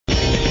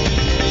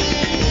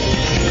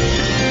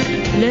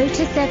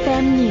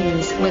FM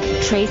News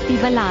with Tracy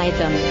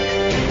Valaydham.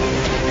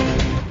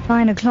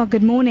 9 o'clock,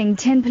 good morning.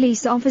 10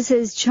 police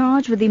officers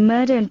charged with the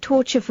murder and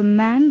torture of a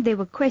man they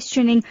were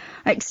questioning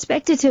are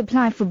expected to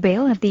apply for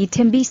bail at the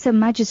Tembisa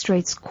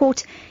Magistrates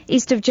Court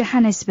east of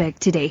Johannesburg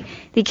today.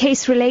 The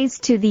case relates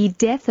to the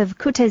death of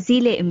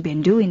Kutazile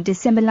Mbendu in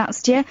December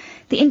last year.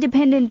 The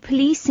Independent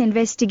Police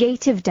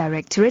Investigative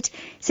Directorate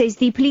says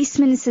the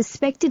policeman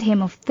suspected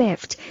him of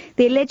theft.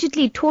 They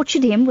allegedly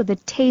tortured him with a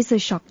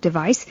taser shock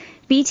device,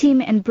 beat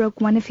him and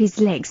broke one of his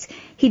legs.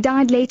 He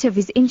died later of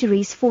his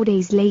injuries 4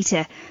 days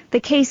later. The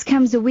case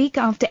comes a week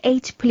after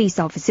 8 police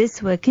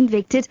officers were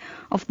convicted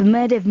of the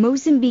murder of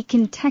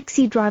Mozambican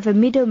taxi driver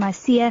Mido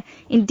Masia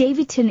in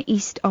Daveyton,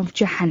 east of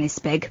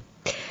Johannesburg.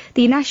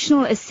 The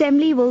National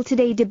Assembly will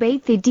today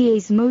debate the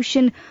DA's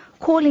motion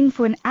calling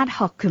for an ad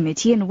hoc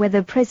committee on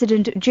whether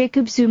President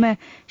Jacob Zuma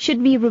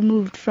should be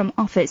removed from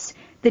office.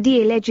 The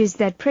DA alleges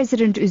that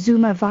President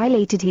Zuma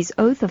violated his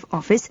oath of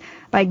office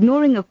by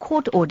ignoring a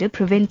court order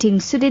preventing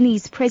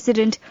Sudanese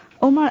President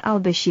Omar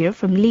al-Bashir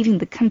from leaving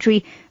the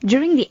country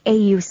during the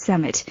AU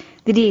summit.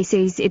 The DA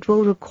says it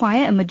will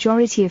require a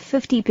majority of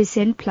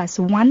 50% plus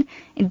 1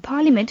 in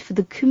Parliament for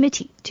the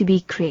committee to be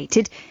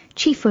created.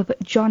 Chief Whip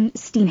John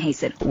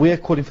Steenhuisen. We are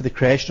calling for the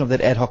creation of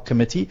that ad hoc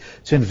committee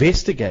to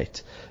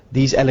investigate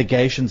these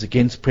allegations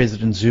against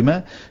President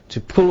Zuma, to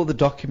pull all the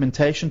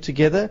documentation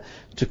together,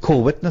 to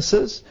call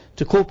witnesses,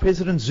 to call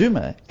President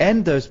Zuma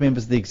and those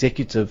members of the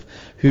executive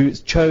who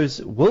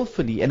chose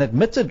willfully and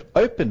admitted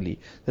openly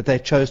that they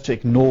chose to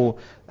ignore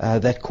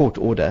that court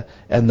order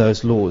and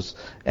those laws,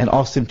 and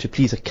ask them to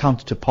please account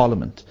to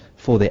Parliament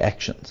for their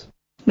actions.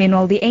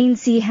 Meanwhile, the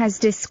ANC has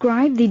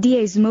described the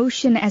DA's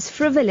motion as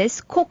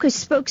frivolous.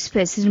 Caucus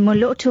spokesperson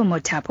Moloto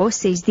Motapo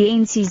says the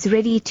ANC is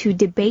ready to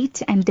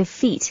debate and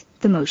defeat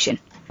the motion.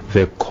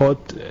 The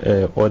court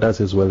orders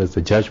as well as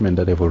the judgment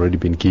that have already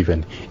been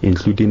given,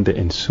 including the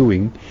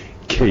ensuing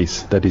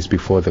case that is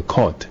before the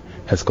court,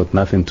 has got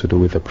nothing to do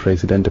with the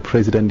president. The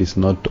president is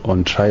not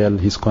on trial.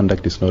 His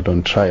conduct is not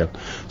on trial.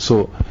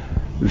 So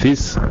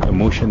this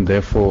motion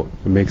therefore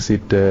makes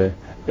it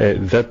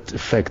that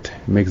fact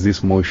makes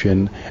this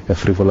motion a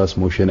frivolous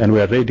motion, and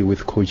we are ready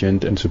with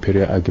cogent and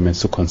superior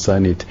arguments to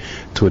concern it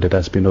to the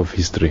dustbin of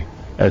history,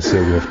 as we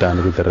have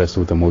done with the rest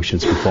of the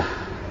motions before.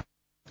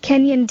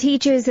 Kenyan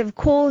teachers have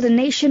called a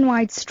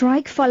nationwide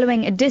strike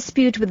following a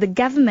dispute with the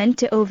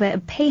government over a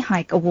pay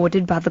hike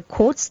awarded by the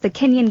courts. The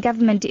Kenyan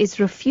government is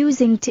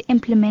refusing to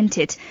implement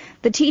it.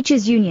 The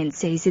teachers' union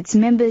says its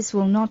members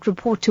will not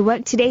report to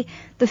work today,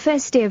 the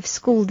first day of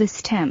school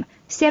this term.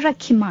 Sarah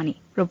Kimani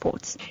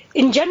reports.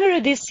 In January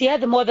this year,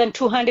 the more than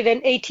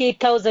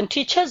 288,000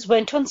 teachers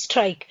went on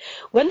strike.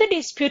 When the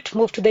dispute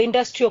moved to the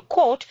industrial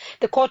court,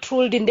 the court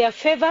ruled in their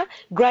favor,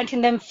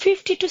 granting them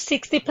 50 to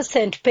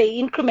 60% pay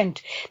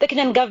increment. The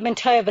Kenyan government,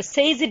 however,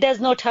 says it does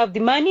not have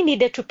the money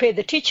needed to pay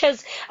the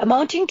teachers,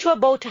 amounting to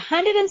about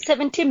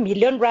 170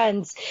 million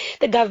rands.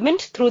 The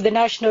government, through the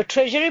National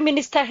Treasury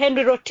Minister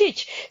Henry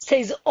Rotich,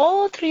 says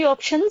all 3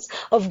 options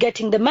of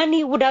getting the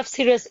money would have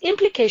serious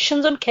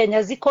implications on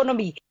Kenya's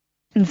economy.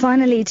 And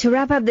finally, to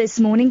wrap up this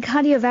morning,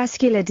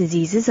 cardiovascular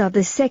diseases are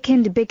the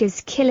second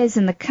biggest killers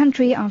in the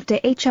country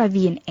after HIV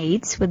and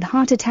AIDS, with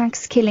heart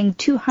attacks killing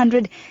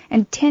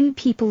 210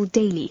 people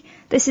daily.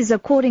 This is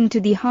according to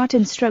the Heart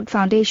and Stroke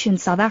Foundation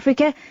South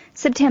Africa.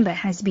 September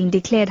has been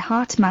declared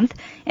Heart Month,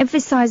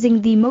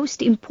 emphasizing the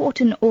most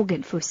important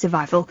organ for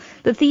survival.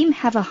 The theme,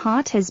 Have a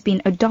Heart, has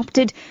been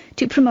adopted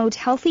to promote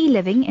healthy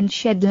living and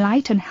shed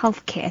light on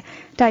healthcare.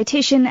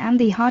 Dietitian and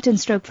the Heart and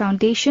Stroke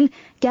Foundation,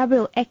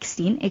 Gabriel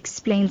Eckstein,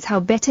 explains how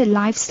better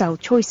lifestyle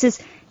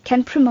choices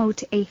can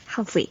promote a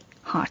healthy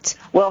heart.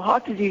 Well,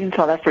 heart disease in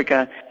South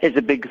Africa is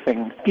a big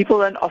thing. People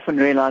don't often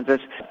realize it,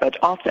 but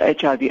after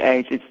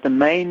HIV/AIDS, it's the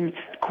main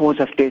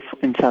cause of death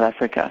in South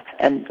Africa.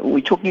 And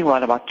we're talking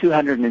about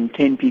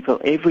 210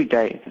 people every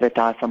day that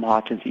die from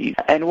heart disease.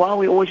 And while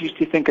we always used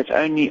to think it's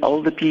only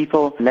older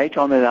people later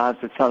on in their lives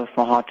that suffer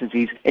from heart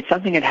disease, it's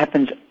something that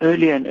happens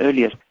earlier and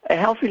earlier. A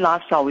healthy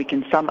lifestyle we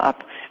can sum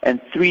up in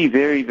 3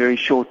 very, very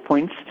short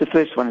points. The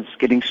first one is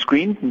getting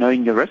screened,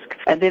 knowing your risk.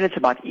 And then it's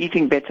about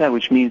eating better,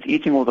 which means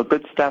eating all the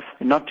good stuff,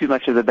 not too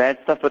much of the bad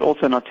stuff, but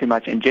also not too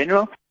much in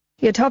general.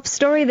 Your top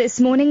story this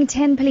morning,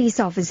 10 police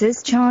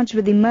officers charged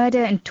with the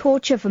murder and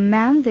torture of a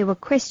man they were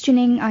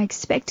questioning are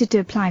expected to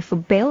apply for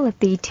bail at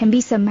the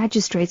Tembisa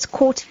Magistrates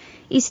Court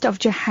east of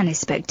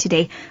Johannesburg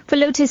today. For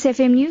Lotus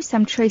FM News,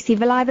 I'm Tracy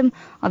Valaydham.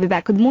 I'll be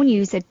back with more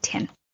news at 10.